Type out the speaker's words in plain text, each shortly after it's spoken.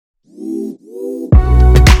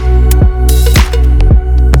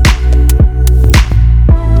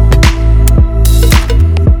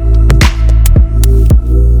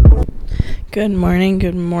Good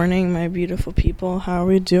morning, my beautiful people. How are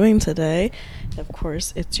we doing today? Of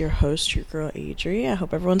course, it's your host, your girl, Adri. I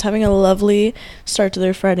hope everyone's having a lovely start to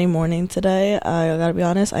their Friday morning today. I gotta be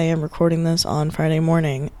honest, I am recording this on Friday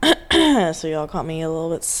morning, so y'all caught me a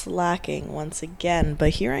little bit slacking once again,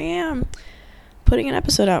 but here I am, putting an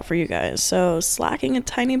episode out for you guys. So, slacking a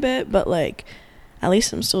tiny bit, but, at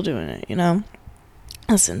least I'm still doing it, you know?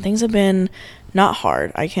 Listen, things have been not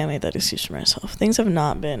hard. I can't make that excuse for myself. Things have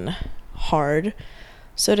not been hard,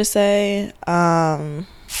 so to say. I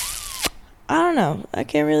don't know. I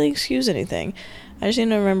can't really excuse anything. I just need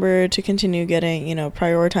to remember to continue getting,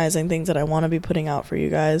 prioritizing things that I want to be putting out for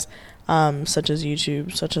you guys, such as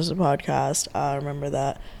YouTube, such as the podcast. Remember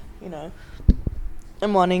that,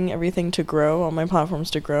 I'm wanting everything to grow, all my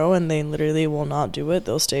platforms to grow, and they literally will not do it.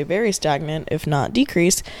 They'll stay very stagnant, if not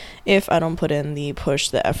decrease, if I don't put in the push,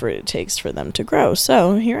 the effort it takes for them to grow.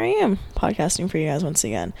 So here I am, podcasting for you guys once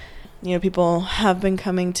again. People have been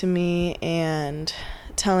coming to me and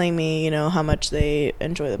telling me, how much they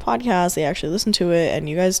enjoy the podcast, they actually listen to it, and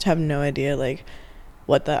you guys have no idea,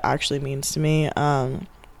 what that actually means to me.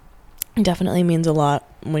 It definitely means a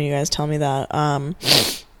lot when you guys tell me that.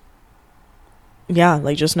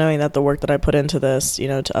 Just knowing that the work that I put into this,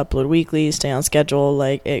 to upload weekly, stay on schedule,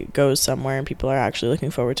 it goes somewhere and people are actually looking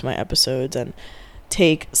forward to my episodes and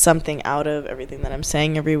take something out of everything that I'm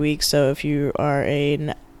saying every week. So if you are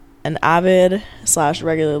an avid /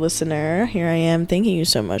 regular listener, here I am thanking you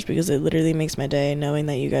so much, because it literally makes my day knowing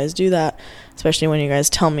that you guys do that, especially when you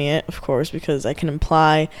guys tell me it, of course, because I can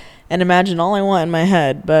imply and imagine all I want in my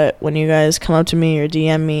head. But when you guys come up to me or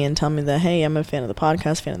DM me and tell me that, hey, I'm a fan of the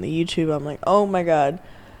podcast, fan of the YouTube, I'm like, oh my god,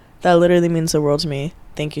 that literally means the world to me.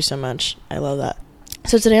 Thank you so much. I love that.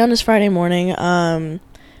 So today on this Friday morning, I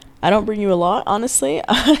don't bring you a lot, honestly.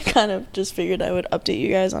 I kind of just figured I would update you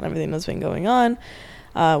guys on everything that's been going on,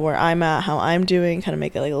 where I'm at, how I'm doing, kind of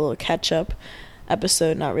make it like a little catch-up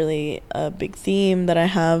episode. Not really a big theme that I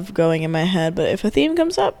have going in my head, but if a theme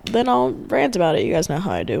comes up, then I'll rant about it. You guys know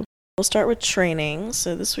how I do. We'll start with training.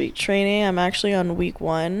 So this week training, I'm actually on week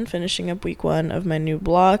 1, finishing up week 1 of my new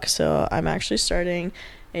block. So I'm actually starting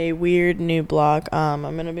a weird new block. I'm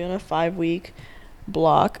going to be on a 5-week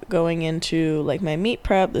block going into my meet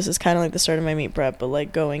prep. This is kind of like the start of my meet prep, but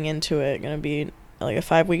going into it, going to be a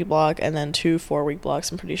 5-week block and then 2 4-week blocks,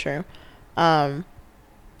 I'm pretty sure.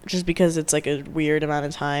 Just because it's a weird amount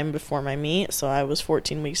of time before my meet. So I was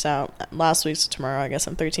 14 weeks out last week, so tomorrow I guess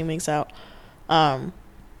I'm 13 weeks out.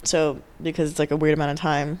 So because it's a weird amount of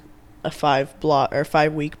time, a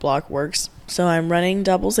 5-week block works. So I'm running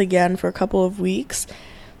doubles again for a couple of weeks.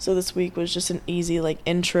 So this week was just an easy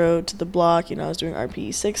intro to the block. I was doing RPE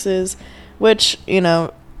 6s, which,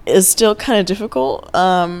 is still kind of difficult.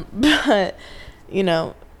 But we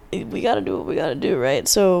gotta do what we gotta do, right?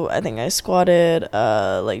 So I think I squatted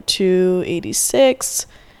 286,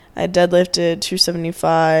 I deadlifted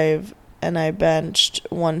 275, and I benched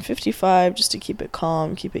 155 just to keep it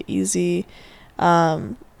calm, keep it easy.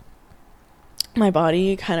 My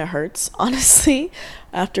body kind of hurts, honestly.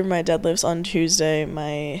 After my deadlifts on Tuesday,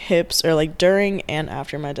 my hips, or during and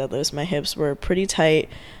after my deadlifts, my hips were pretty tight,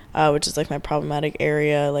 which is my problematic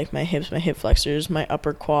area. My hips, my hip flexors, my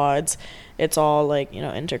upper quads, it's all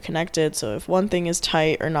interconnected. So if one thing is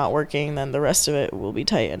tight or not working, then the rest of it will be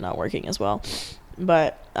tight and not working as well.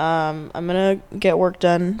 But I'm gonna get work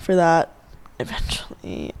done for that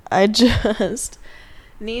eventually. I just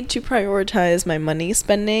need to prioritize my money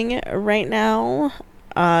spending right now,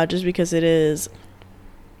 just because it's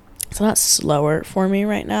not slower for me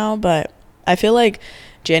right now, but I feel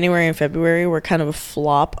January and February were kind of a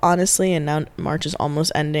flop, honestly, and now March is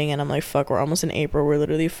almost ending, and I'm fuck, we're almost in April. We're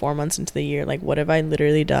literally 4 months into the year. What have I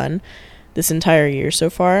literally done this entire year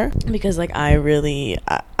so far? Because I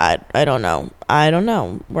don't know. I don't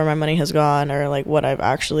know where my money has gone, or what I've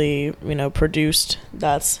actually produced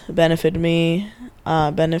that's benefited me.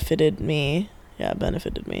 I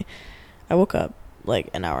woke up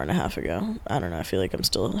an hour and a half ago. I don't know, I feel I'm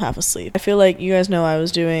still half asleep. I feel you guys know I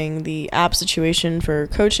was doing the app situation for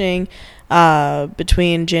coaching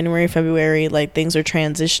between January and February. Things are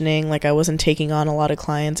transitioning. I wasn't taking on a lot of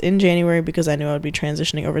clients in January because I knew I would be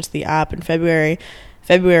transitioning over to the app in February.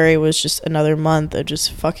 February was just another month of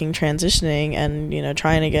just fucking transitioning and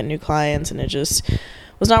trying to get new clients, and it just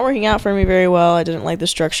was not working out for me very well. I didn't like the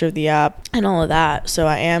structure of the app and all of that. So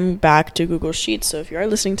I am back to Google Sheets. So if you are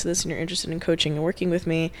listening to this and you're interested in coaching and working with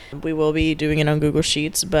me, we will be doing it on Google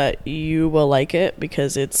Sheets, but you will like it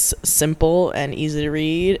because it's simple and easy to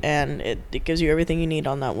read, and it gives you everything you need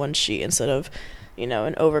on that one sheet instead of, an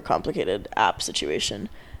overcomplicated app situation.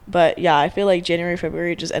 But yeah, I feel January,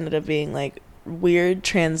 February just ended up being weird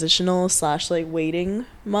transitional / like waiting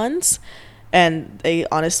months, and they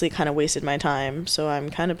honestly kind of wasted my time. So I'm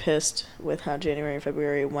kind of pissed with how January and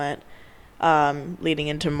February went. Leading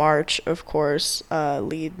into March, of course,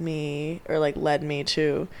 led me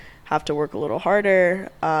to have to work a little harder,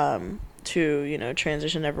 to,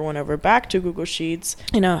 transition everyone over back to Google Sheets.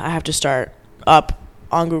 I have to start up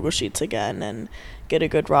on Google Sheets again and get a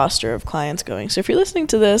good roster of clients going. So if you're listening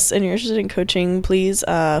to this and you're interested in coaching, please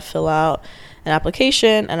fill out an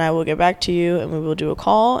application and I will get back to you and we will do a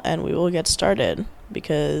call and we will get started,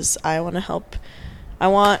 because I want to help. I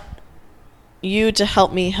want you to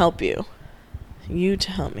help me help you.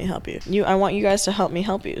 I want you guys to help me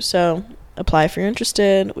help you. So apply if you're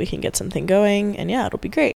interested. We can get something going, and yeah, it'll be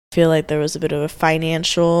great. I feel like there was a bit of a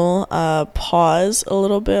financial pause a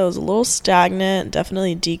little bit. I was a little stagnant,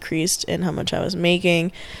 definitely decreased in how much I was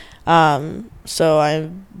making. So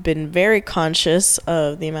I've been very conscious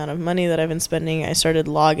of the amount of money that I've been spending. I started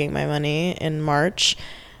logging my money in March,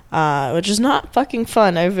 which is not fucking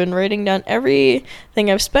fun. I've been writing down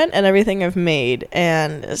everything I've spent and everything I've made,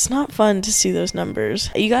 and it's not fun to see those numbers.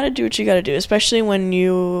 You gotta do what you gotta do, especially when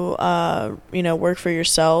you, work for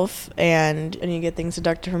yourself and you get things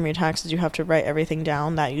deducted from your taxes. You have to write everything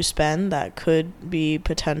down that you spend that could be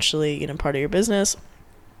potentially, part of your business.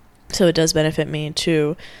 So it does benefit me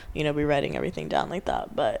to, be writing everything down like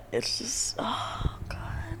that. But it's just, oh, God.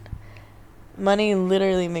 Money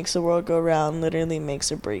literally makes the world go round, literally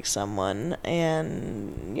makes or breaks someone.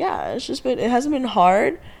 And, yeah, it hasn't been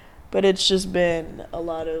hard, but it's just been a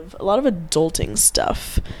lot of adulting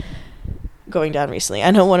stuff going down recently.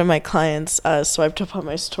 I know one of my clients swiped up on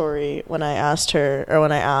my story when I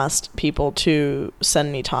asked people to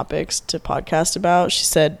send me topics to podcast about. She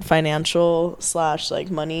said financial /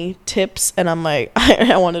 like money tips, and I'm like,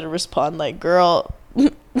 I wanted to respond like, girl,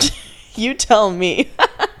 you tell me.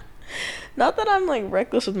 Not that I'm like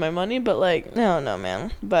reckless with my money, but like, no,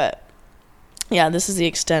 man. But yeah, this is the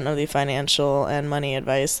extent of the financial and money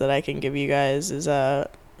advice that I can give you guys, is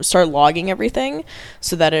start logging everything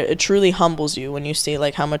so that it truly humbles you. When you see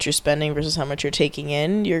like how much you're spending versus how much you're taking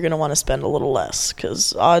in, you're going to want to spend a little less,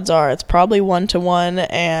 because odds are it's probably 1-to-1.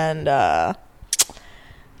 And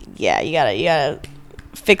yeah, you gotta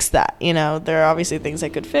fix that. There are obviously things I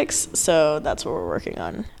could fix, so that's what we're working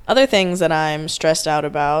on. Other things that I'm stressed out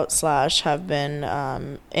about / have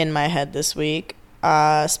been in my head this week,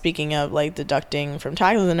 speaking of like deducting from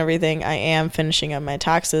taxes and everything, I am finishing up my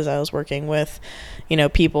taxes. I was working with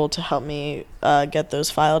people to help me get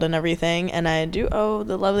those filed and everything, and I do owe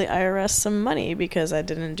the lovely IRS some money because I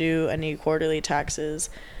didn't do any quarterly taxes,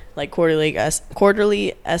 like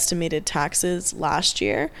quarterly estimated taxes last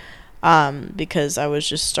year, because I was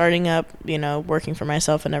just starting up, working for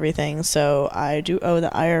myself and everything. So I do owe the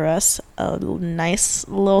IRS a nice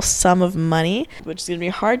little sum of money, which is going to be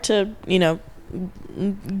hard to,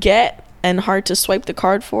 get and hard to swipe the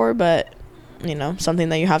card for, but something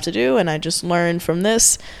that you have to do. And I just learned from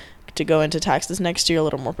this to go into taxes next year a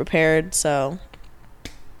little more prepared. So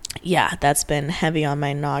yeah, that's been heavy on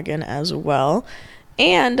my noggin as well.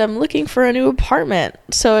 And I'm looking for a new apartment.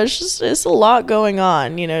 So it's a lot going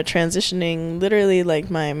on, transitioning literally like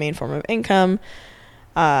my main form of income,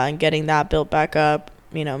 and getting that built back up,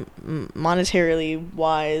 monetarily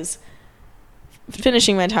wise,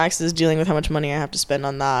 finishing my taxes, dealing with how much money I have to spend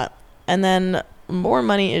on that. And then more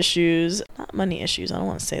money issues, not money issues, I don't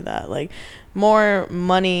want to say that, like more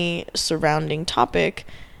money surrounding topic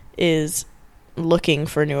is looking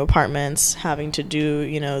for new apartments, having to do,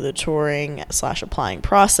 the touring / applying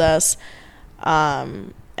process,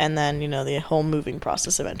 and then, the whole moving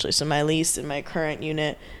process eventually. So my lease in my current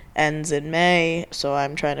unit ends in May, so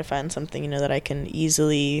I'm trying to find something, that I can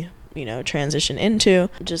easily, transition into.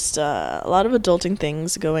 Just a lot of adulting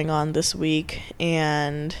things going on this week,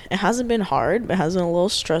 and it hasn't been hard. It has been a little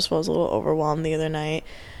stressful. I was a little overwhelmed the other night,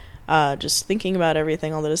 just thinking about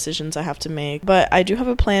everything, all the decisions I have to make. But I do have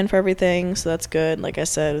a plan for everything, so that's good. Like I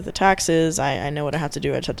said, with the taxes, I know what I have to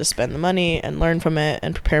do. I just have to spend the money and learn from it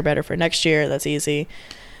and prepare better for next year. That's easy.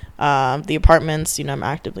 The apartments, I'm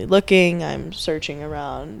actively looking. I'm searching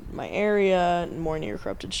around my area, more near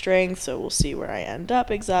Corrupted Strength, so we'll see where I end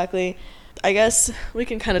up exactly. I guess we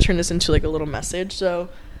can kind of turn this into like a little message. So,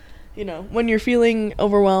 when you're feeling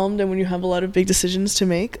overwhelmed and when you have a lot of big decisions to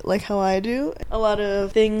make, like how I do, a lot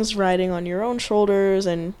of things riding on your own shoulders,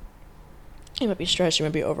 and you might be stressed, you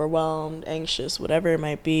might be overwhelmed, anxious, whatever it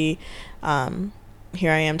might be.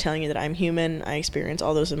 Here I am telling you that I'm human. I experience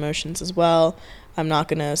all those emotions as well. I'm not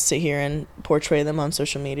going to sit here and portray them on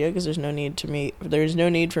social media, because there's no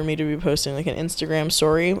need for me to be posting like an Instagram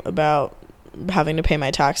story about having to pay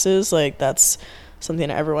my taxes. Like, that's something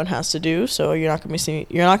that everyone has to do. So you're not going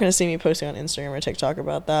to see me posting on Instagram or TikTok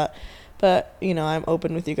about that. But, you know, I'm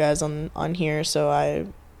open with you guys on here, so I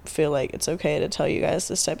feel like it's okay to tell you guys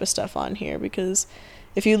this type of stuff on here, because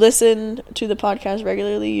if you listen to the podcast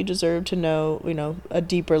regularly, you deserve to know, you know, a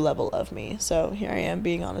deeper level of me. So here I am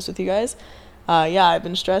being honest with you guys. I've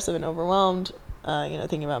been stressed, I've been overwhelmed,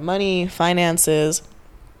 thinking about money, finances,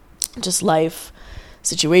 just life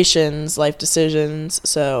situations, life decisions.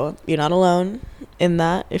 So you're not alone in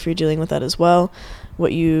that if you're dealing with that as well.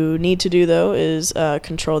 What you need to do, though, is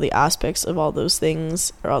control the aspects of all those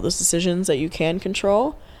things or all those decisions that you can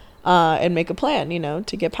control, and make a plan, you know,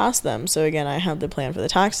 to get past them. So again, I have the plan for the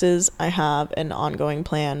taxes. I have an ongoing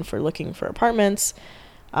plan for looking for apartments,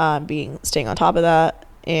 staying on top of that.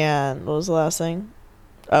 And what was the last thing?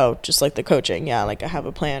 Oh, just like the coaching. Yeah, like I have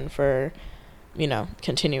a plan for, you know,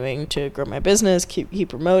 continuing to grow my business, keep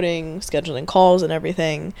promoting, scheduling calls and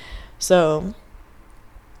everything. So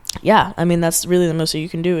yeah, I mean, that's really the most that you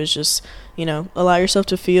can do, is just, you know, allow yourself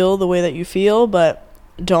to feel the way that you feel, but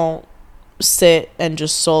don't sit and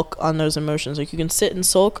just sulk on those emotions. Like, you can sit and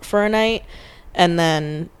sulk for a night and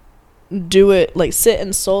then do it, like, sit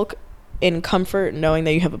and sulk in comfort, knowing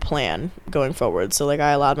that you have a plan going forward. So, like,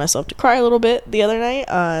 I allowed myself to cry a little bit the other night,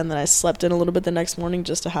 and then I slept in a little bit the next morning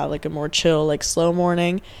just to have, like, a more chill, like, slow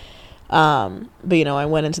morning. But, you know, I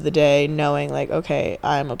went into the day knowing, like, okay,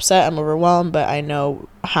 I'm upset, I'm overwhelmed, but I know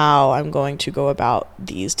how I'm going to go about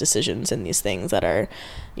these decisions and these things that are,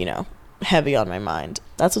 you know, heavy on my mind.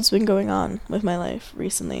 That's what's been going on with my life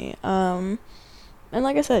recently. And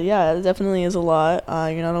like I said, yeah, it definitely is a lot.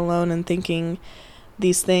 You're not alone in thinking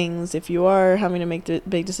these things. If you are having to make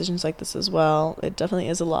big decisions like this as well, it definitely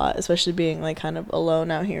is a lot, especially being, like, kind of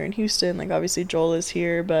alone out here in Houston. Like, obviously Joel is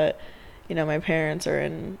here, but, you know, my parents are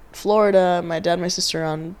in Florida. My dad and my sister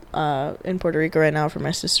are in Puerto Rico right now for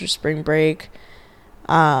my sister's spring break.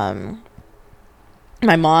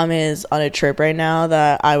 My mom is on a trip right now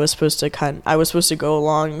that I was supposed to go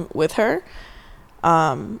along with her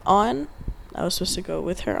on.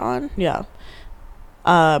 Yeah.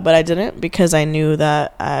 But I didn't, because I knew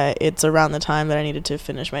that it's around the time that I needed to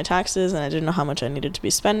finish my taxes, and I didn't know how much I needed to be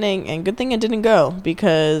spending. And good thing I didn't go,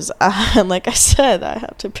 because like I said, I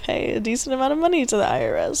have to pay a decent amount of money to the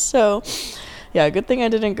IRS. So yeah, good thing I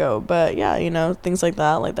didn't go. But yeah, you know, things like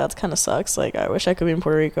that, like, that's kind of sucks. Like, I wish I could be in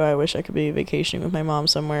Puerto Rico. I wish I could be vacationing with my mom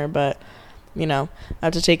somewhere, but, you know, I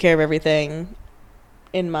have to take care of everything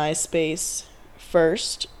in my space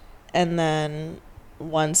first, and then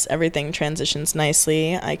once everything transitions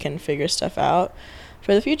nicely, I can figure stuff out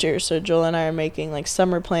for the future. So Joel and I are making, like,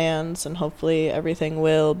 summer plans, and hopefully everything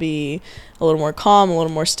will be a little more calm, a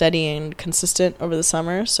little more steady and consistent over the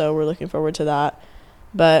summer. So we're looking forward to that.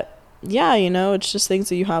 But yeah, you know, it's just things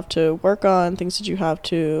that you have to work on, things that you have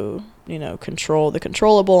to, you know, control the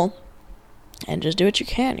controllable, and just do what you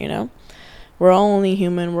can, you know. We're all only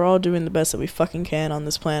human. We're all doing the best that we fucking can on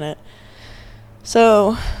this planet.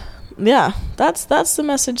 So yeah, that's the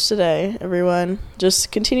message today, everyone.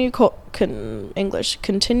 Just continue controlling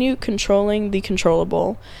the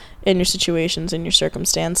controllable in your situations, in your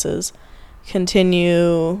circumstances.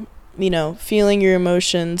 Continue, you know, feeling your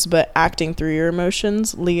emotions, but acting through your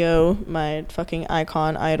emotions. Leo, my fucking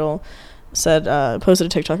idol, said, posted a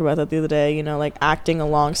TikTok about that the other day, you know, like, acting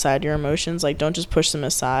alongside your emotions. Like, don't just push them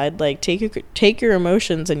aside. Like, take your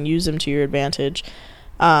emotions and use them to your advantage.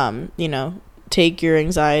 You know, take your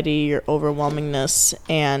anxiety, your overwhelmingness,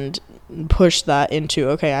 and push that into,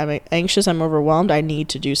 okay, I'm anxious, I'm overwhelmed, I need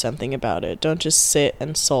to do something about it. Don't just sit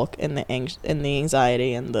and sulk in the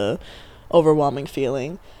anxiety and the overwhelming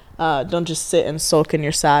feeling. Don't just sit and sulk in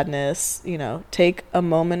your sadness. You know, take a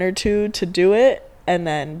moment or two to do it, and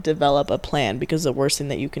then develop a plan, because the worst thing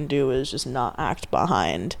that you can do is just not act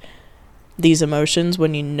behind these emotions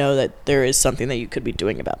when you know that there is something that you could be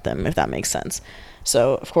doing about them, if that makes sense.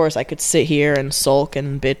 So, of course, I could sit here and sulk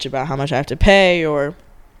and bitch about how much I have to pay, or,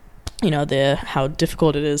 you know, how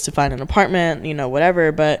difficult it is to find an apartment, you know,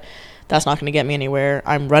 whatever, but that's not going to get me anywhere.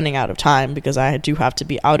 I'm running out of time, because I do have to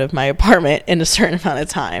be out of my apartment in a certain amount of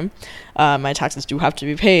time. My taxes do have to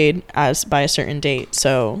be paid by a certain date.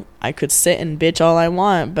 So I could sit and bitch all I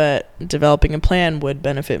want, but developing a plan would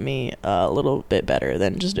benefit me a little bit better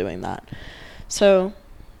than just doing that. So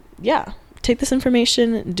yeah, take this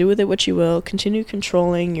information, do with it what you will, continue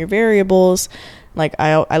controlling your variables. Like,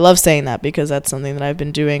 I love saying that, because that's something that I've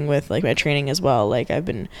been doing with, like, my training as well. Like, I've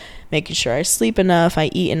been making sure I sleep enough, I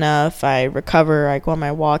eat enough, I recover, I go on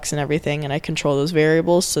my walks and everything, and I control those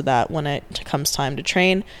variables so that when it comes time to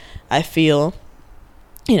train, I feel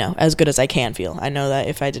as good as I can feel. I know that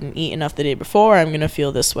if I didn't eat enough the day before, I'm going to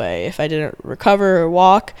feel this way. If I didn't recover or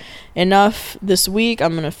walk enough this week,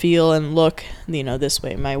 I'm going to feel and look, this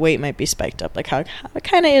way. My weight might be spiked up, like how it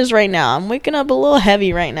kind of is right now. I'm waking up a little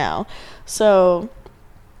heavy right now. So,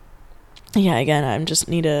 yeah, again, I just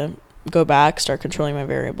need to go back, start controlling my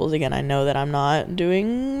variables. Again, I know that I'm not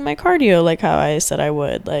doing my cardio like how I said I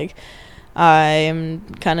would. Like, I'm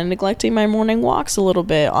kind of neglecting my morning walks a little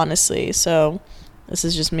bit, honestly. So, this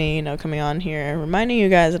is just me, coming on here, reminding you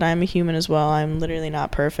guys that I'm a human as well. I'm literally not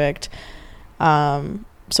perfect.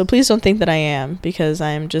 So please don't think that I am, because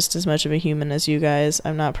I am just as much of a human as you guys.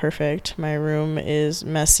 I'm not perfect. My room is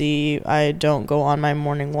messy. I don't go on my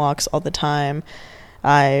morning walks all the time.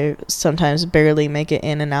 I sometimes barely make it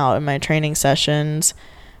in and out of my training sessions.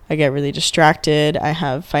 I get really distracted. I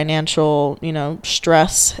have financial,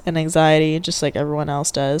 stress and anxiety, just like everyone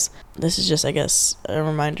else does. This is just, I guess, a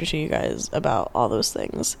reminder to you guys about all those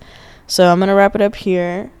things. So I'm going to wrap it up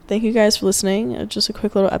here. Thank you guys for listening. Just a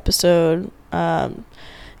quick little episode,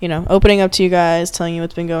 opening up to you guys, telling you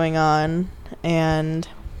what's been going on. And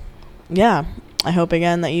yeah, I hope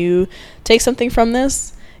again that you take something from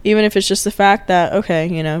this. Even if it's just the fact that, okay,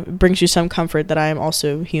 it brings you some comfort that I am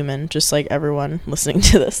also human, just like everyone listening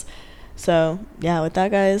to this. So, yeah, with that,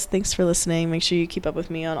 guys, thanks for listening. Make sure you keep up with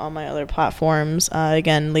me on all my other platforms.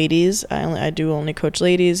 Again, ladies, I do only coach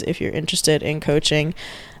ladies. If you're interested in coaching,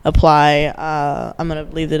 apply. I'm going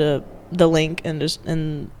to leave the link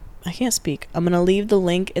I can't speak. I'm going to leave the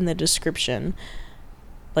link in the description,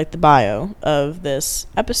 like the bio of this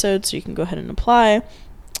episode, so you can go ahead and apply.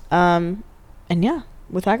 And yeah.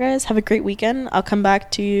 With that, guys, have a great weekend. I'll come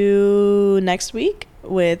back to you next week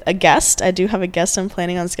with a guest. I do have a guest I'm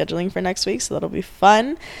planning on scheduling for next week, so that'll be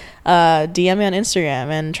fun. DM me on Instagram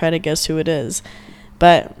and try to guess who it is.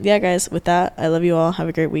 But yeah, guys, with that, I love you all. Have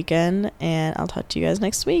a great weekend, and I'll talk to you guys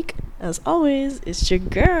next week. As always, it's your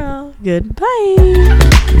girl.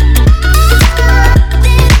 Goodbye.